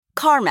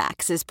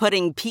CarMax is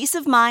putting peace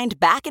of mind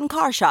back in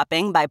car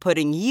shopping by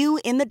putting you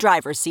in the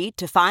driver's seat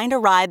to find a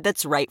ride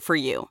that's right for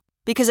you.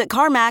 Because at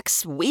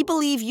CarMax, we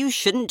believe you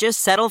shouldn't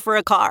just settle for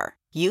a car.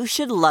 You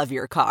should love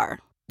your car.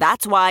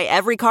 That's why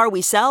every car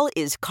we sell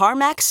is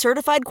CarMax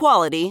certified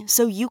quality,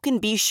 so you can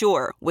be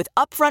sure with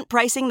upfront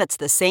pricing that's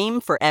the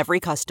same for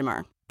every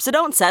customer. So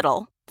don't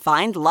settle.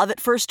 Find love at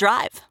first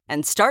drive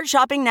and start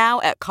shopping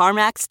now at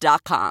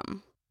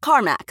CarMax.com.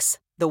 CarMax,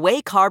 the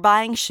way car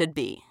buying should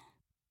be.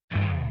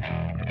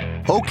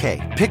 Okay,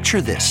 picture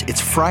this.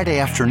 It's Friday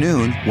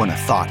afternoon when a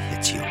thought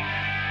hits you.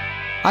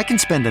 I can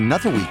spend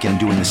another weekend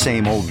doing the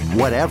same old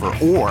whatever,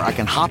 or I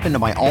can hop into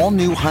my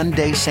all-new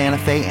Hyundai Santa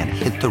Fe and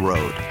hit the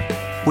road.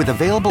 With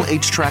available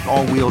H-Track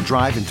all-wheel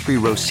drive and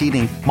 3-row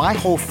seating, my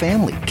whole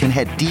family can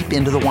head deep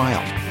into the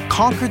wild.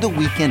 Conquer the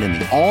weekend in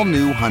the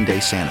all-new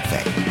Hyundai Santa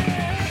Fe.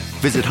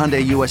 Visit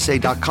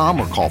HyundaiUSA.com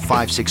or call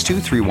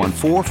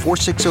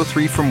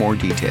 562-314-4603 for more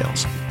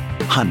details.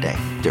 Hyundai,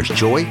 there's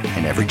joy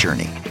in every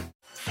journey.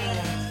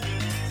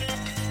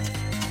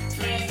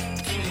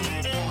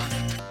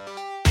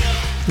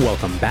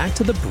 Welcome back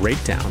to The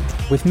Breakdown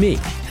with me,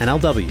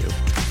 NLW.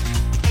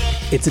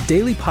 It's a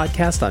daily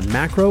podcast on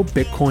macro,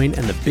 Bitcoin,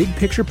 and the big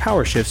picture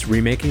power shifts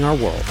remaking our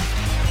world.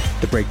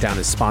 The Breakdown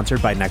is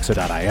sponsored by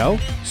Nexo.io,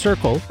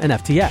 Circle, and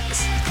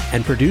FTX,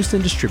 and produced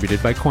and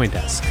distributed by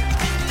CoinDesk.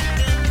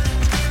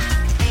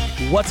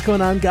 What's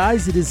going on,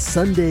 guys? It is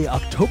Sunday,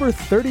 October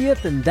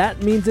 30th, and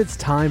that means it's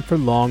time for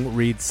Long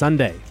Read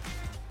Sunday.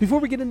 Before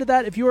we get into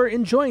that, if you are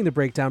enjoying The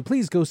Breakdown,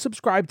 please go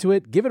subscribe to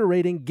it, give it a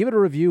rating, give it a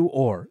review,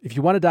 or if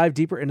you want to dive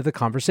deeper into the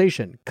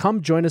conversation,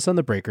 come join us on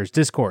the Breakers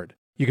Discord.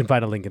 You can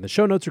find a link in the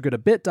show notes or go to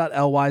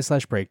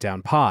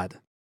bit.ly/breakdownpod.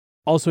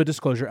 Also a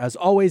disclosure, as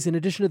always, in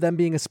addition to them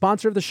being a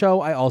sponsor of the show,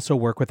 I also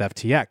work with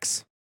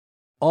FTX.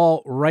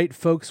 All right,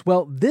 folks.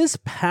 Well, this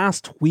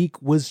past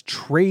week was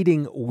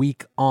trading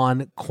week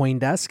on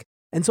CoinDesk,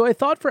 and so I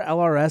thought for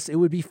LRS it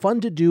would be fun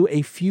to do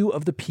a few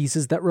of the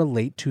pieces that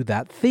relate to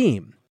that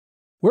theme.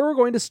 Where we're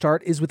going to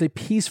start is with a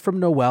piece from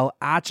Noel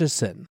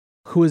Acheson,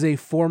 who is a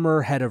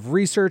former head of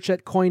research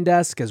at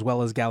CoinDesk as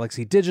well as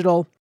Galaxy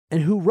Digital,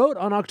 and who wrote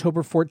on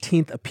October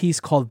 14th a piece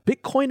called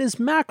Bitcoin is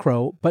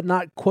macro, but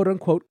not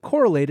quote-unquote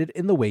correlated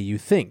in the way you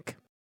think.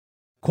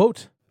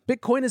 Quote,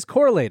 Bitcoin is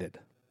correlated.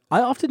 I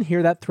often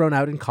hear that thrown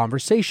out in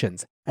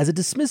conversations as a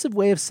dismissive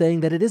way of saying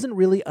that it isn't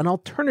really an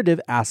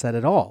alternative asset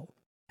at all,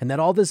 and that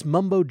all this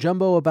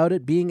mumbo-jumbo about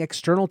it being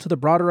external to the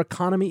broader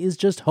economy is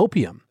just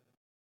hopium.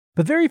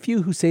 But very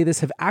few who say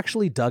this have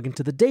actually dug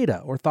into the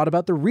data or thought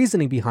about the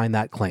reasoning behind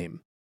that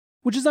claim,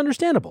 which is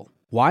understandable.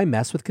 Why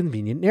mess with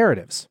convenient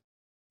narratives?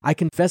 I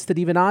confess that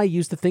even I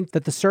used to think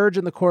that the surge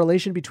in the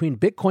correlation between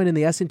Bitcoin and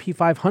the S&P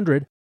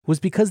 500 was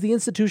because the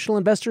institutional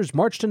investors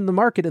marched into the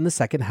market in the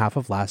second half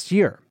of last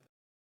year.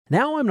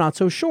 Now I'm not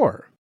so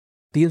sure.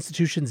 The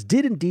institutions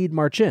did indeed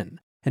march in,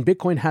 and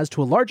Bitcoin has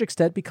to a large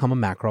extent become a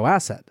macro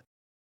asset.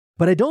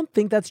 But I don't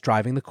think that's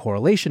driving the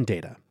correlation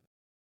data.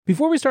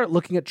 Before we start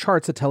looking at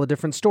charts that tell a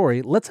different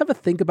story, let's have a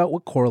think about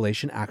what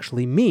correlation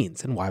actually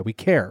means and why we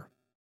care.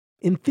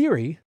 In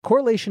theory,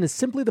 correlation is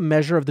simply the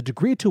measure of the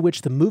degree to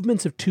which the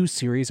movements of two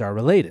series are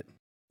related.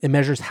 It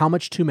measures how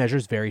much two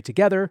measures vary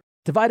together,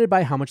 divided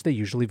by how much they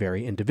usually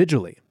vary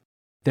individually.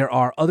 There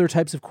are other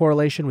types of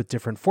correlation with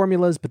different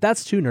formulas, but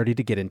that's too nerdy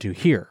to get into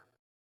here.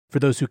 For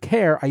those who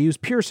care, I use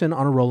Pearson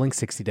on a rolling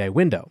 60-day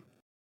window.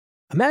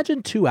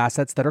 Imagine two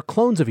assets that are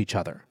clones of each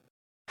other.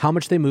 How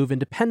much they move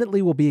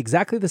independently will be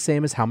exactly the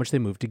same as how much they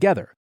move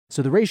together,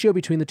 so the ratio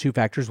between the two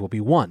factors will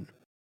be 1.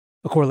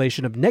 A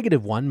correlation of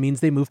 -1 means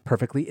they move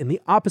perfectly in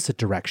the opposite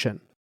direction.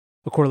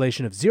 A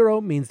correlation of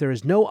 0 means there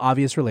is no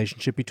obvious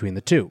relationship between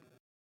the two.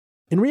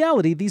 In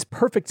reality, these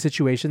perfect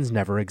situations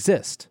never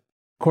exist.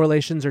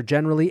 Correlations are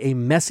generally a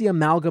messy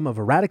amalgam of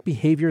erratic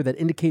behavior that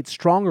indicates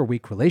strong or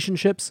weak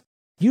relationships,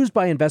 used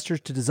by investors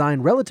to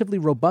design relatively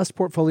robust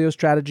portfolio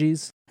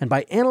strategies, and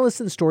by analysts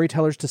and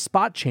storytellers to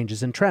spot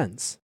changes in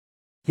trends.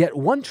 Yet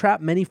one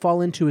trap many fall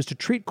into is to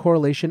treat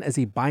correlation as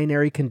a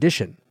binary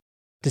condition.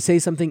 To say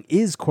something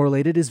is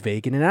correlated is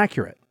vague and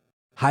inaccurate.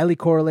 Highly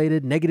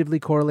correlated, negatively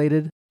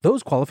correlated,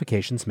 those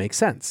qualifications make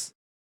sense.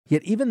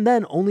 Yet even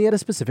then only at a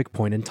specific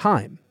point in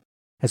time.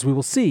 As we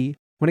will see,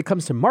 when it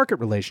comes to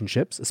market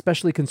relationships,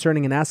 especially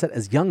concerning an asset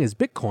as young as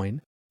Bitcoin,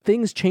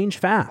 things change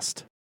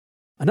fast.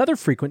 Another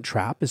frequent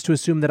trap is to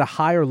assume that a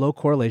high or low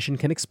correlation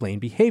can explain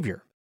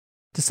behavior.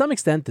 To some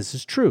extent this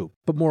is true,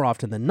 but more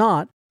often than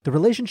not, the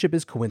relationship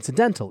is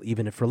coincidental,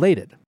 even if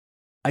related.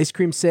 Ice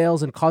cream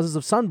sales and causes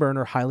of sunburn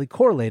are highly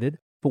correlated,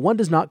 but one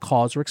does not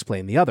cause or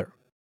explain the other.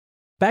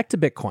 Back to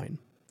Bitcoin.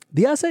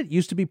 The asset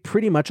used to be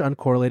pretty much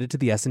uncorrelated to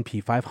the S&P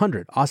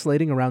 500,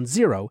 oscillating around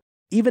 0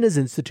 even as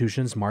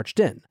institutions marched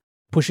in,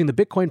 pushing the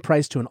Bitcoin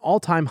price to an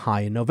all-time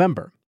high in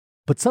November.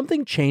 But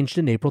something changed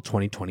in April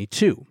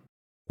 2022.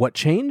 What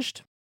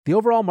changed? The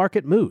overall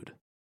market mood.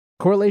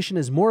 Correlation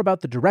is more about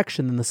the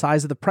direction than the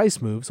size of the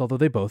price moves, although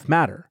they both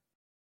matter.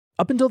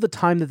 Up until the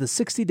time that the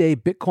 60-day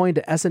Bitcoin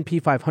to S&P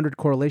 500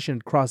 correlation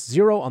had crossed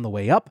 0 on the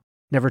way up,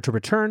 never to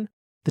return,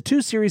 the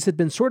two series had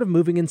been sort of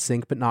moving in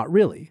sync but not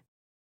really.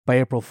 By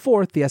April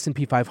 4th, the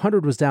S&P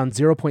 500 was down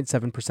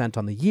 0.7%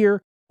 on the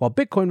year, while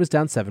Bitcoin was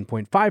down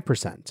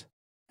 7.5%.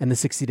 And the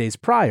 60 days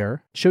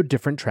prior showed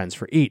different trends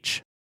for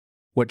each.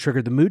 What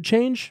triggered the mood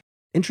change?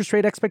 Interest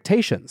rate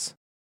expectations.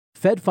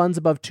 Fed funds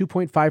above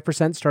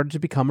 2.5% started to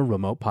become a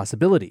remote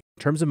possibility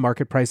in terms of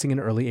market pricing in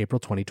early April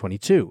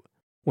 2022,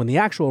 when the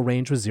actual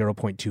range was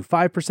 0.25%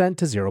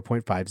 to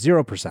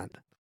 0.50%.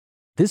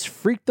 This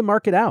freaked the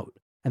market out,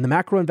 and the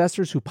macro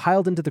investors who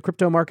piled into the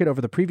crypto market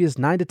over the previous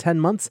 9 to 10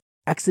 months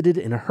exited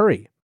in a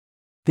hurry.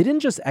 They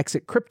didn't just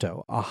exit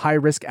crypto, a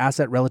high-risk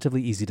asset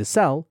relatively easy to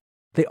sell,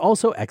 they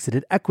also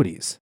exited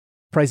equities.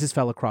 Prices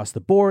fell across the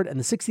board, and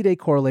the 60-day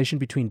correlation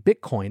between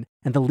Bitcoin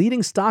and the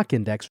leading stock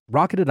index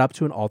rocketed up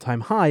to an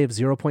all-time high of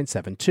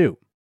 0.72.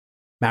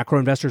 Macro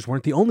investors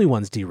weren't the only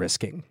ones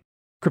de-risking.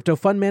 Crypto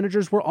fund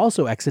managers were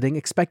also exiting,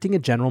 expecting a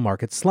general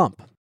market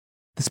slump.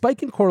 The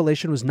spike in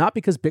correlation was not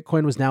because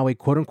Bitcoin was now a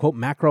quote-unquote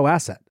macro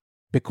asset.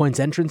 Bitcoin's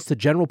entrance to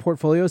general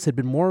portfolios had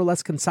been more or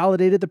less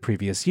consolidated the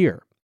previous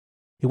year.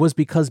 It was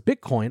because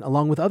Bitcoin,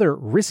 along with other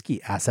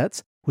risky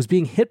assets, was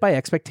being hit by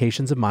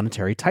expectations of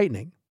monetary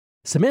tightening.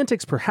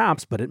 Semantics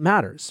perhaps, but it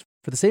matters,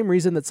 for the same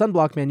reason that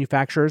sunblock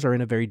manufacturers are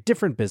in a very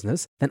different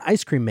business than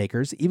ice cream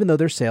makers, even though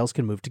their sales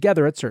can move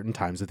together at certain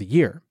times of the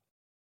year.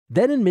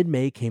 Then in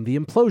mid-May came the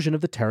implosion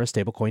of the Terra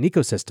stablecoin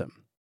ecosystem.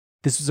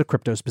 This was a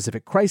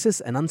crypto-specific crisis,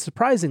 and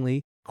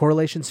unsurprisingly,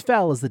 correlations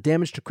fell as the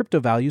damage to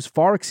crypto values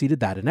far exceeded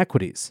that in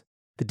equities.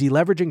 The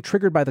deleveraging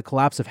triggered by the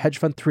collapse of hedge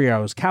fund Three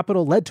Arrows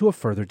Capital led to a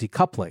further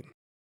decoupling.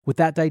 With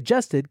that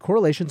digested,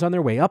 correlations on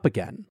their way up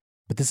again.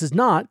 But this is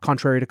not,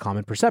 contrary to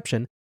common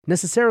perception,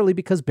 necessarily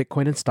because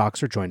Bitcoin and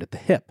stocks are joined at the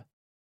hip.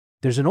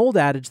 There's an old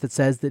adage that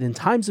says that in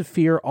times of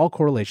fear, all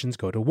correlations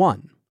go to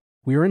one.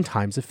 We are in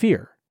times of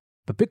fear.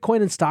 But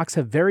Bitcoin and stocks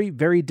have very,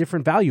 very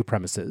different value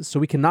premises, so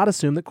we cannot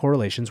assume that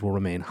correlations will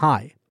remain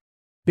high.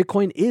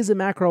 Bitcoin is a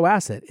macro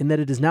asset in that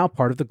it is now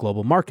part of the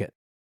global market,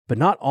 but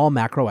not all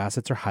macro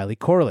assets are highly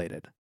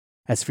correlated.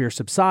 As fear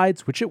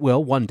subsides, which it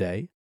will one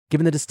day,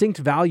 given the distinct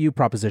value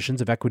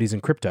propositions of equities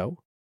and crypto,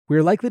 we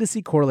are likely to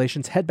see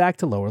correlations head back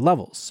to lower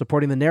levels,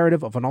 supporting the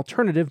narrative of an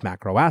alternative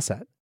macro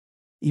asset.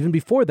 Even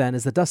before then,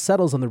 as the dust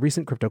settles on the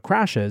recent crypto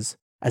crashes,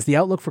 as the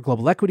outlook for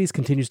global equities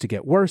continues to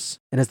get worse,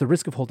 and as the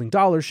risk of holding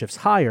dollars shifts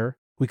higher,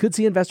 we could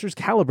see investors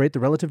calibrate the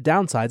relative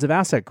downsides of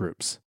asset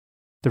groups.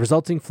 The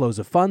resulting flows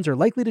of funds are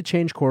likely to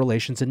change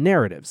correlations and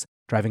narratives,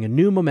 driving a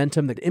new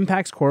momentum that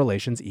impacts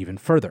correlations even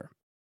further.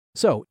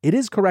 So, it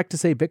is correct to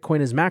say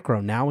Bitcoin is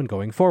macro now and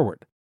going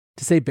forward.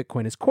 To say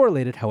Bitcoin is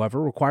correlated,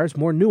 however, requires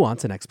more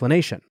nuance and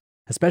explanation,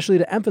 especially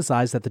to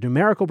emphasize that the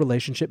numerical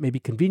relationship may be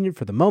convenient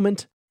for the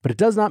moment, but it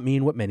does not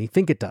mean what many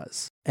think it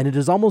does, and it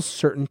is almost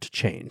certain to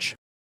change.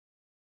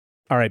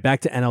 All right,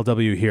 back to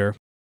NLW here.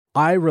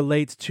 I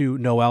relate to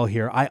Noel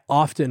here. I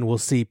often will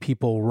see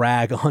people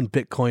rag on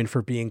Bitcoin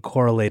for being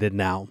correlated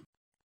now.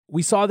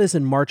 We saw this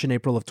in March and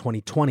April of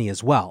 2020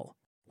 as well,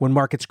 when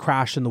markets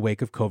crashed in the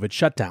wake of COVID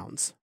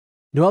shutdowns.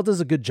 Noel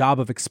does a good job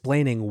of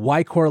explaining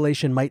why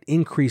correlation might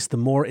increase the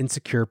more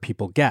insecure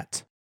people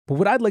get. But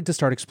what I'd like to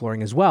start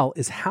exploring as well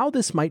is how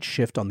this might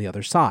shift on the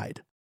other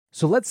side.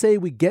 So let's say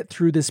we get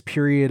through this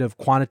period of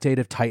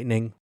quantitative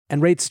tightening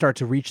and rates start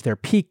to reach their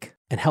peak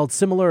and held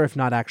similar if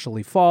not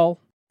actually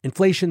fall.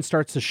 Inflation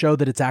starts to show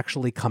that it's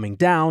actually coming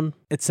down,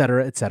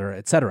 etc., etc.,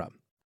 etc.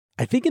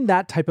 I think in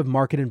that type of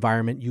market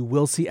environment, you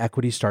will see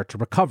equities start to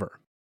recover.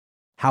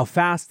 How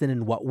fast and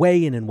in what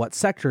way and in what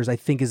sectors, I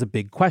think is a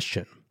big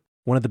question.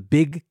 One of the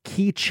big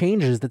key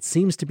changes that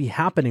seems to be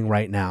happening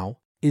right now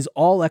is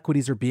all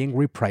equities are being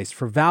repriced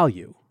for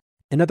value.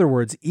 In other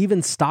words,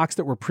 even stocks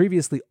that were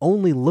previously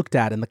only looked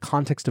at in the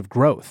context of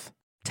growth,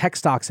 tech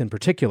stocks in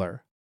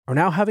particular, are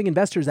now having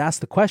investors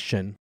ask the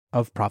question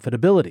of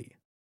profitability.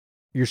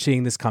 You're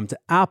seeing this come to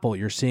Apple,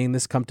 you're seeing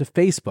this come to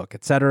Facebook,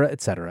 etc.,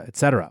 etc.,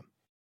 etc.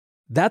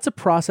 That's a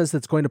process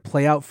that's going to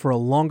play out for a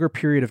longer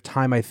period of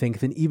time, I think,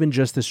 than even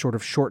just this sort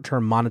of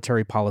short-term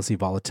monetary policy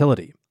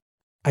volatility.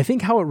 I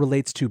think how it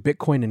relates to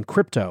Bitcoin and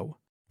crypto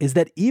is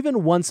that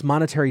even once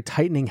monetary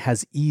tightening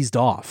has eased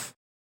off,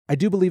 I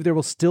do believe there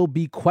will still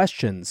be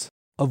questions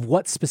of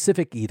what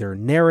specific either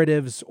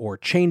narratives or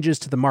changes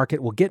to the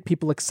market will get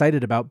people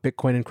excited about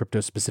Bitcoin and crypto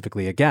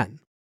specifically again.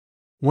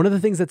 One of the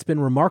things that's been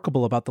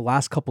remarkable about the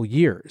last couple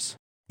years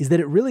is that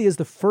it really is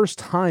the first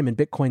time in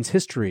Bitcoin's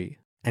history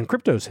and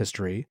crypto's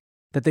history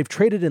that they've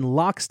traded in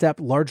lockstep,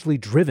 largely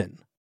driven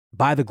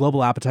by the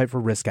global appetite for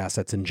risk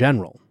assets in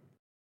general.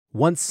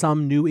 Once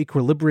some new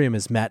equilibrium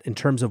is met in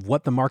terms of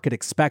what the market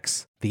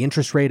expects the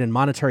interest rate and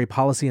monetary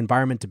policy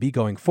environment to be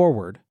going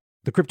forward,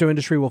 the crypto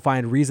industry will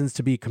find reasons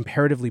to be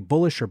comparatively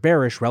bullish or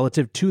bearish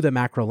relative to the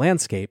macro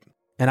landscape,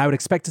 and I would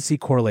expect to see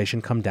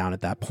correlation come down at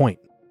that point.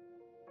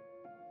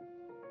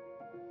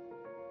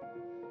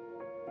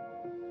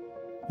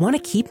 Want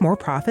to keep more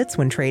profits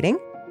when trading?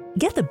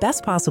 Get the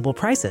best possible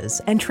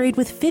prices and trade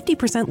with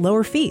 50%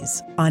 lower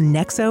fees on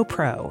Nexo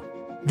Pro.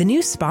 The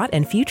new spot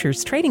and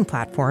futures trading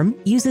platform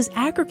uses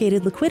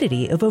aggregated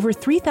liquidity of over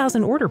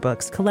 3,000 order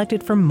books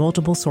collected from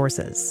multiple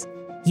sources.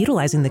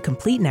 Utilizing the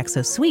complete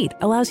Nexo suite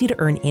allows you to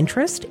earn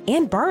interest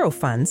and borrow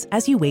funds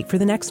as you wait for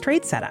the next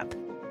trade setup.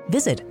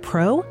 Visit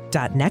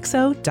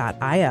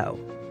pro.nexo.io.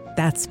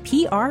 That's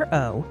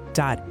pro.nexo.io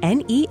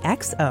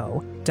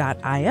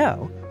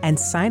and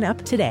sign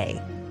up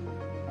today.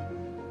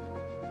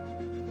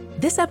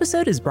 This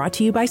episode is brought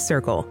to you by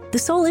Circle, the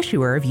sole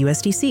issuer of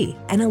USDC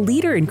and a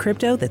leader in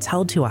crypto that's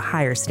held to a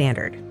higher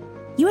standard.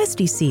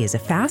 USDC is a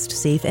fast,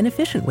 safe, and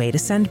efficient way to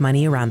send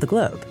money around the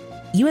globe.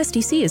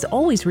 USDC is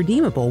always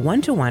redeemable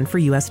one-to-one for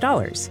US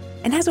dollars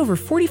and has over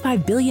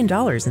 $45 billion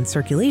in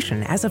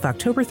circulation as of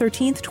October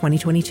 13th,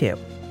 2022.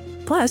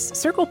 Plus,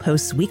 Circle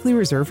posts weekly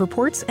reserve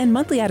reports and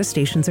monthly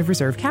attestations of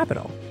reserve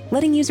capital,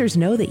 letting users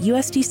know that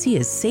USDC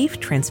is safe,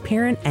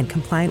 transparent, and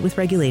compliant with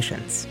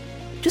regulations.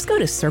 Just go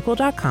to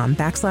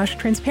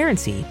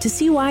circle.com/transparency to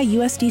see why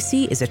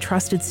USDC is a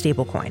trusted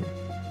stablecoin.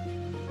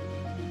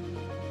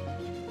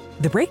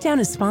 The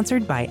Breakdown is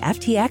sponsored by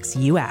FTX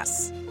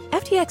US.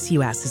 FTX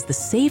US is the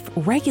safe,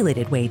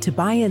 regulated way to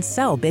buy and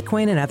sell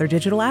Bitcoin and other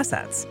digital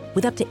assets,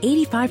 with up to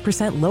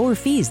 85% lower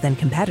fees than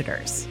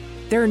competitors.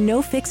 There are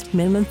no fixed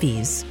minimum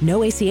fees,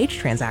 no ACH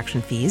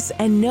transaction fees,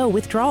 and no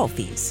withdrawal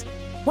fees.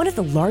 One of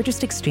the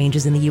largest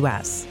exchanges in the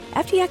US,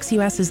 FTX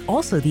US is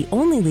also the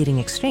only leading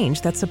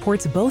exchange that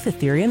supports both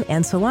Ethereum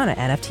and Solana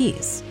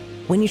NFTs.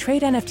 When you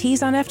trade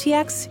NFTs on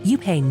FTX, you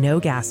pay no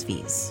gas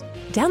fees.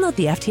 Download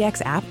the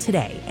FTX app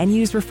today and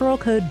use referral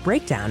code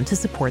BREAKDOWN to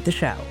support the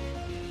show.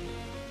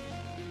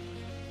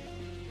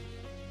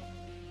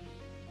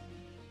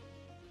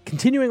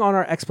 Continuing on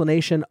our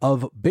explanation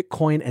of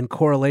Bitcoin and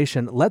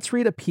correlation, let's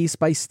read a piece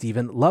by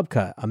Stephen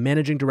Lubka, a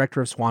managing director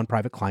of Swan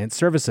Private Client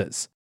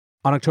Services.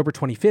 On October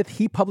 25th,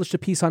 he published a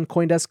piece on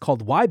CoinDesk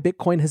called Why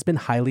Bitcoin Has Been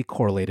Highly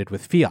Correlated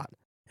with Fiat,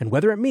 and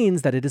whether it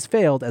means that it has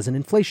failed as an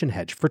inflation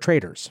hedge for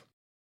traders.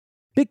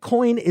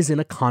 Bitcoin is in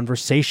a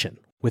conversation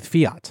with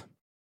fiat.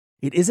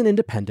 It isn't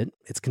independent,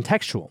 it's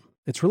contextual,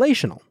 it's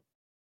relational.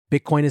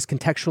 Bitcoin is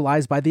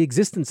contextualized by the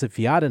existence of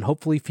fiat, and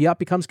hopefully fiat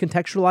becomes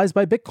contextualized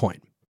by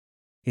Bitcoin.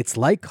 It's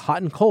like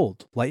hot and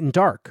cold, light and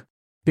dark.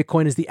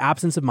 Bitcoin is the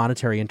absence of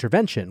monetary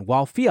intervention,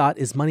 while fiat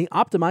is money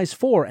optimized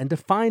for and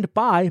defined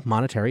by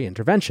monetary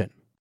intervention.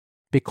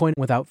 Bitcoin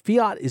without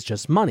fiat is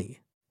just money.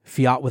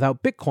 Fiat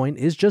without Bitcoin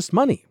is just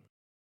money.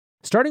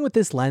 Starting with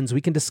this lens, we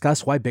can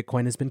discuss why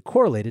Bitcoin has been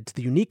correlated to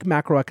the unique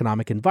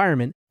macroeconomic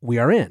environment we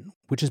are in,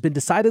 which has been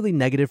decidedly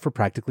negative for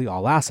practically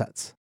all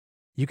assets.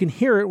 You can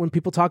hear it when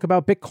people talk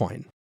about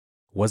Bitcoin.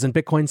 Wasn't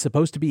Bitcoin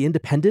supposed to be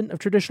independent of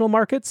traditional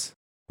markets?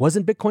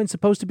 Wasn't Bitcoin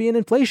supposed to be an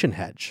inflation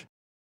hedge?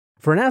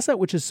 For an asset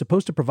which is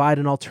supposed to provide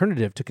an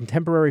alternative to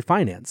contemporary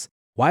finance,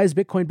 why has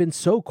Bitcoin been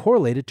so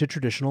correlated to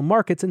traditional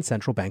markets and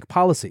central bank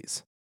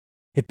policies?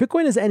 If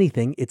Bitcoin is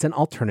anything, it's an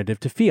alternative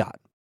to fiat.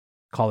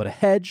 Call it a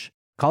hedge,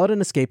 call it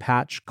an escape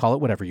hatch, call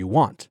it whatever you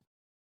want.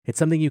 It's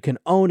something you can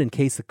own in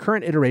case the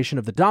current iteration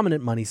of the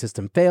dominant money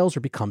system fails or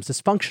becomes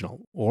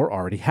dysfunctional, or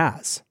already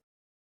has.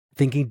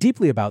 Thinking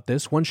deeply about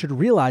this, one should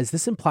realize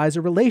this implies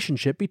a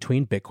relationship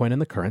between Bitcoin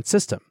and the current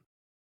system.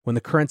 When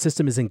the current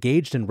system is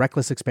engaged in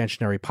reckless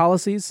expansionary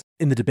policies,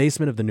 in the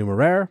debasement of the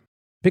numeraire,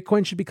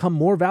 Bitcoin should become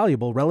more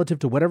valuable relative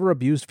to whatever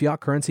abused fiat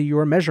currency you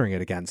are measuring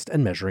it against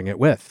and measuring it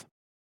with.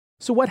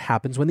 So what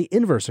happens when the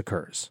inverse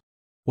occurs?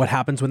 What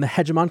happens when the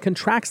hegemon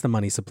contracts the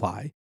money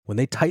supply, when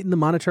they tighten the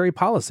monetary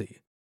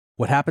policy?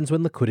 What happens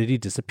when liquidity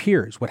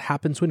disappears? What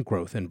happens when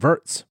growth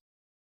inverts?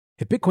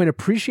 If Bitcoin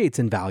appreciates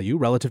in value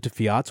relative to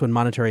fiats when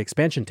monetary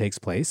expansion takes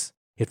place,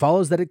 it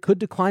follows that it could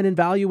decline in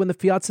value when the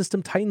fiat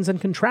system tightens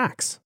and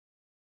contracts.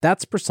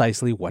 That's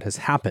precisely what has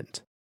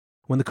happened.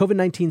 When the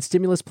COVID-19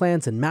 stimulus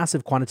plans and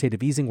massive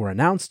quantitative easing were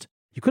announced,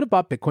 you could have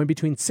bought Bitcoin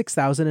between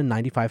 $6,000 and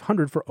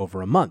 $9,500 for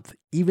over a month,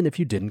 even if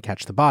you didn't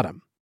catch the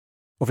bottom.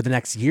 Over the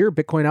next year,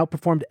 Bitcoin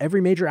outperformed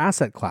every major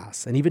asset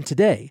class, and even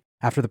today,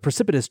 after the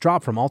precipitous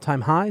drop from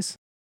all-time highs,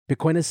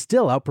 Bitcoin has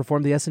still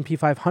outperformed the S&P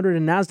 500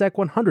 and NASDAQ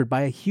 100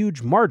 by a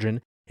huge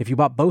margin if you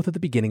bought both at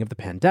the beginning of the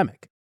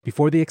pandemic,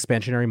 before the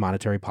expansionary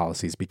monetary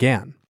policies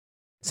began.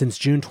 Since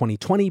June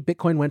 2020,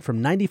 Bitcoin went from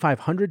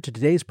 $9,500 to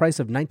today's price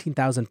of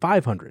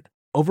 $19,500,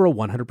 over a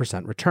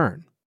 100%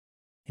 return.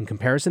 In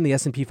comparison, the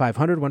S&P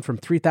 500 went from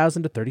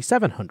 $3,000 to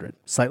 $3,700,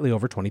 slightly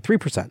over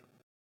 23%.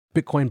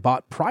 Bitcoin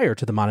bought prior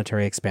to the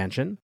monetary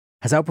expansion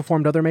has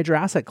outperformed other major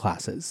asset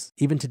classes,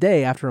 even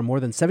today after a more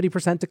than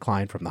 70%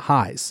 decline from the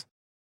highs.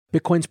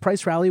 Bitcoin's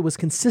price rally was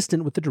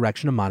consistent with the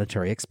direction of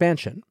monetary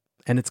expansion,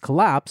 and its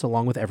collapse,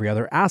 along with every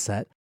other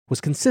asset, was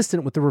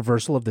consistent with the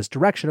reversal of this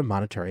direction of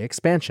monetary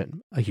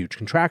expansion, a huge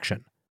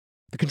contraction.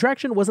 The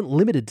contraction wasn't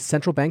limited to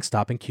central banks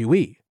stopping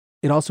QE.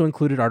 It also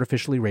included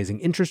artificially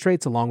raising interest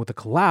rates along with a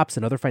collapse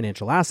in other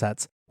financial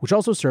assets, which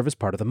also serve as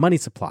part of the money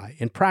supply,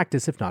 in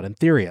practice if not in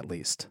theory at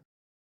least.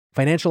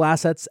 Financial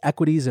assets,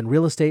 equities, and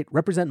real estate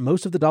represent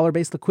most of the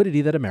dollar-based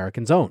liquidity that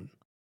Americans own.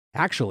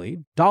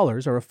 Actually,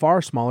 dollars are a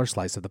far smaller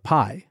slice of the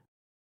pie.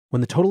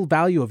 When the total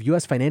value of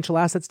U.S. financial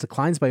assets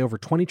declines by over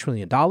 $20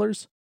 trillion,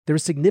 there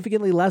is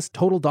significantly less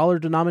total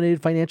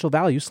dollar-denominated financial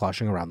value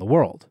sloshing around the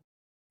world.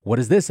 What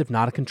is this if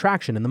not a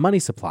contraction in the money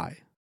supply?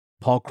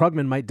 Paul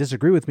Krugman might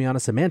disagree with me on a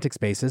semantics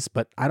basis,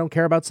 but I don't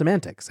care about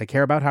semantics. I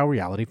care about how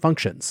reality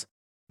functions.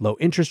 Low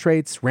interest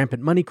rates,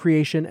 rampant money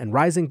creation, and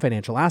rising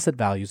financial asset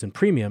values and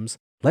premiums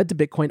led to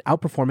Bitcoin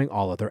outperforming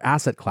all other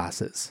asset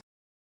classes.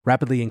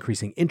 Rapidly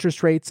increasing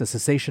interest rates, a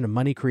cessation of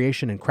money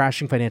creation, and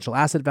crashing financial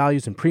asset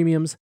values and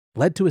premiums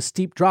led to a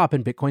steep drop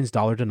in Bitcoin's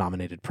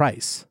dollar-denominated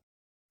price.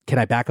 Can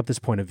I back up this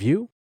point of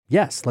view?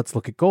 Yes, let's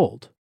look at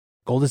gold.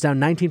 Gold is down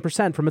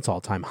 19% from its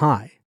all-time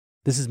high.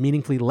 This is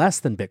meaningfully less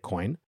than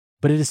Bitcoin,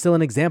 but it is still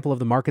an example of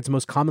the market's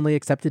most commonly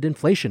accepted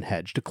inflation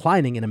hedge,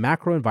 declining in a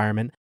macro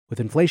environment with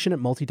inflation at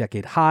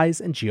multi-decade highs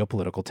and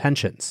geopolitical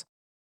tensions.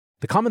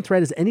 The common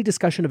thread is any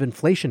discussion of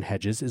inflation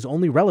hedges is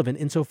only relevant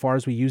insofar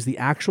as we use the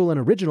actual and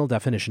original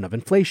definition of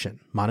inflation,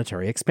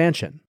 monetary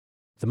expansion.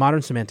 The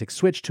modern semantic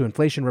switch to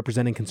inflation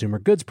representing consumer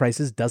goods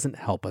prices doesn't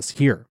help us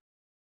here.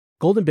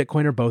 Gold and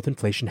Bitcoin are both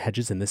inflation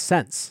hedges in this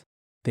sense.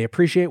 They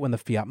appreciate when the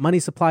fiat money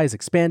supply is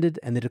expanded,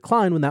 and they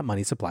decline when that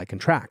money supply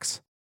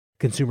contracts.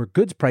 Consumer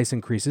goods price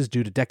increases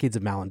due to decades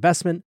of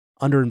malinvestment,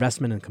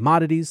 underinvestment in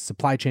commodities,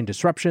 supply chain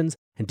disruptions,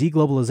 and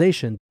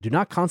deglobalization do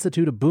not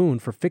constitute a boon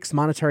for fixed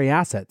monetary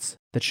assets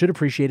that should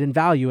appreciate in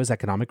value as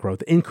economic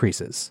growth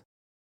increases.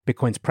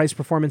 Bitcoin's price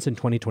performance in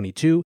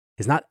 2022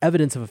 is not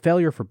evidence of a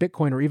failure for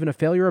Bitcoin or even a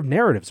failure of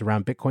narratives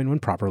around Bitcoin when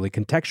properly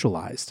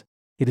contextualized.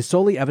 It is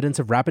solely evidence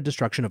of rapid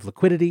destruction of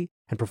liquidity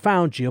and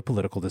profound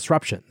geopolitical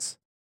disruptions.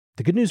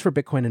 The good news for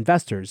Bitcoin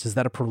investors is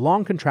that a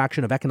prolonged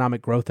contraction of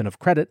economic growth and of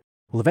credit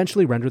will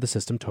eventually render the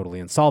system totally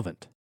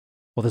insolvent.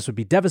 While this would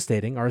be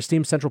devastating, our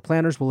esteemed central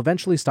planners will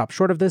eventually stop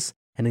short of this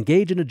and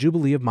engage in a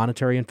jubilee of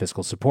monetary and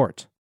fiscal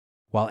support.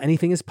 While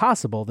anything is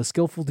possible, the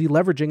skillful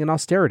deleveraging and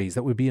austerities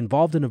that would be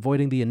involved in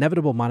avoiding the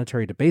inevitable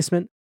monetary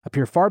debasement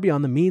appear far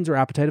beyond the means or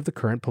appetite of the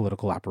current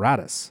political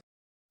apparatus.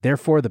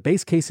 Therefore, the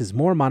base case is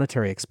more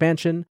monetary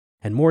expansion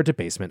and more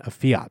debasement of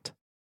fiat.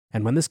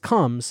 And when this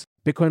comes,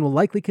 Bitcoin will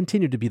likely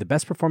continue to be the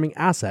best performing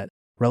asset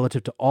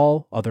relative to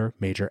all other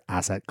major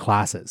asset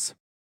classes.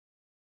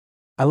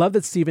 I love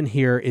that Stephen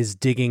here is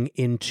digging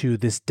into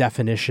this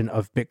definition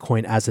of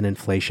Bitcoin as an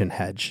inflation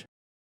hedge.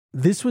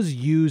 This was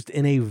used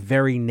in a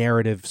very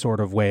narrative sort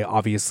of way,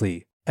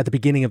 obviously, at the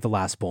beginning of the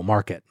last bull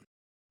market.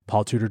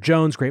 Paul Tudor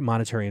Jones' Great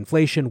Monetary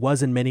Inflation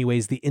was in many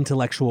ways the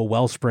intellectual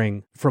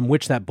wellspring from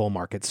which that bull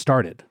market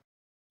started.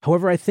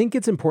 However, I think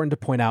it's important to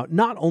point out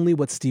not only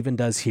what Stephen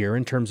does here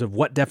in terms of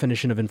what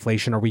definition of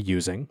inflation are we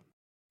using,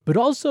 but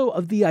also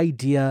of the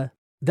idea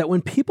that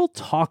when people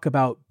talk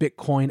about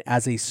Bitcoin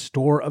as a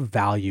store of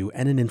value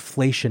and an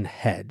inflation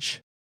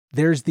hedge,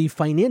 there's the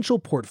financial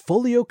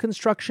portfolio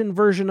construction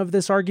version of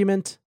this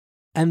argument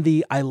and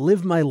the I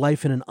live my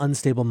life in an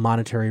unstable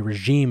monetary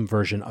regime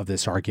version of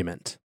this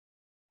argument.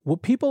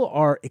 What people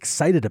are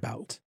excited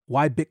about,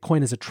 why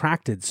Bitcoin has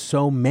attracted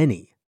so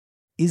many,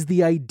 is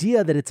the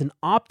idea that it's an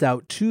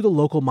opt-out to the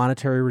local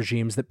monetary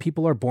regimes that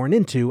people are born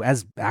into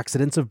as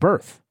accidents of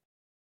birth.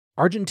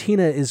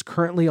 Argentina is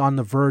currently on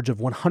the verge of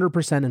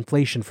 100%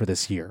 inflation for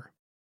this year.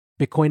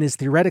 Bitcoin is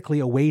theoretically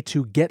a way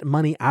to get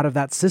money out of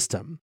that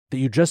system that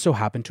you just so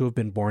happen to have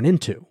been born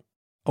into,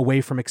 away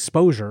from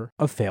exposure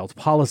of failed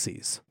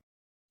policies.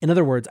 In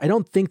other words, I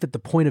don't think that the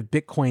point of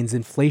Bitcoin's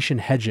inflation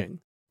hedging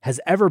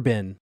has ever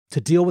been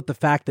to deal with the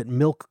fact that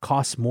milk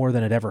costs more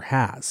than it ever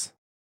has.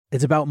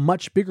 It's about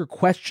much bigger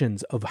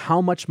questions of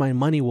how much my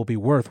money will be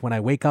worth when I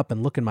wake up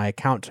and look in my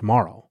account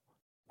tomorrow,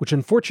 which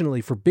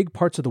unfortunately for big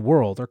parts of the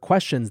world are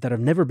questions that have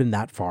never been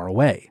that far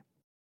away.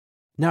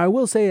 Now, I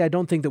will say I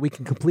don't think that we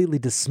can completely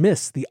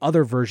dismiss the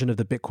other version of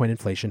the Bitcoin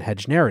inflation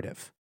hedge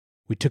narrative.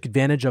 We took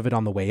advantage of it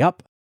on the way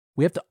up.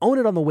 We have to own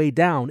it on the way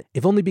down,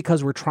 if only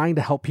because we're trying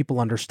to help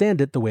people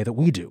understand it the way that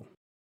we do.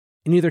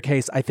 In either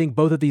case, I think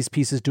both of these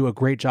pieces do a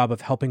great job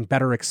of helping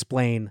better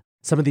explain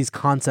some of these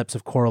concepts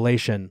of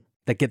correlation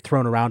that get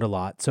thrown around a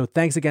lot. So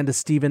thanks again to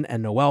Stephen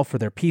and Noel for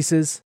their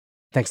pieces.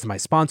 Thanks to my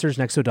sponsors,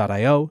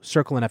 Nexo.io,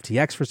 Circle, and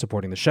FTX for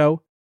supporting the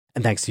show.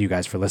 And thanks to you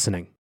guys for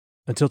listening.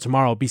 Until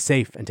tomorrow, be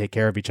safe and take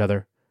care of each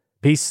other.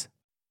 Peace.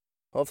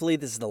 Hopefully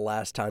this is the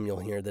last time you'll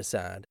hear this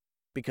ad.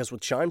 Because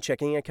with Chime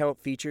checking account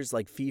features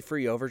like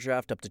fee-free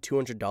overdraft up to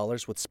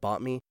 $200 with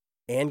SpotMe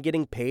and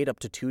getting paid up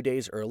to 2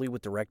 days early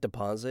with direct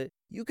deposit,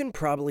 you can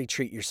probably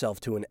treat yourself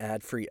to an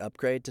ad-free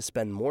upgrade to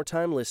spend more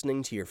time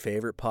listening to your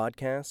favorite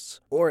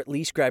podcasts, or at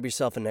least grab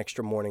yourself an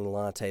extra morning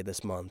latte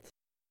this month.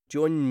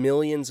 Join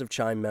millions of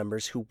Chime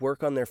members who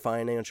work on their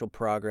financial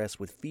progress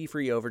with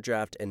fee-free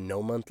overdraft and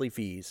no monthly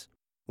fees.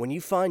 When you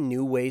find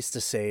new ways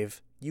to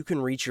save, you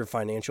can reach your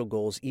financial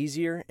goals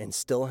easier and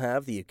still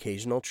have the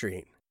occasional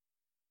treat.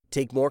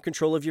 Take more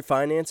control of your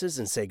finances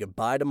and say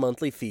goodbye to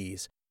monthly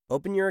fees.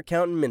 Open your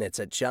account in minutes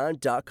at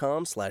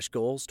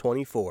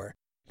chime.com/goals24.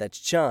 That's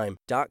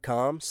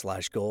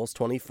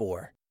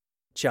chime.com/goals24.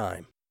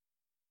 Chime.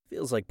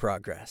 Feels like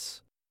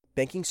progress.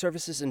 Banking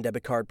services and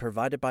debit card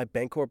provided by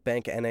Bancorp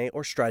Bank N.A.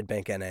 or Stride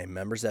Bank N.A.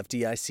 Members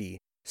FDIC.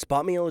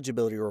 SpotMe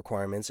eligibility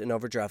requirements and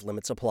overdraft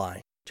limits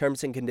apply.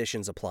 Terms and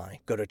conditions apply.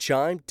 Go to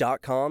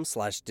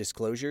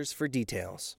chime.com/disclosures for details.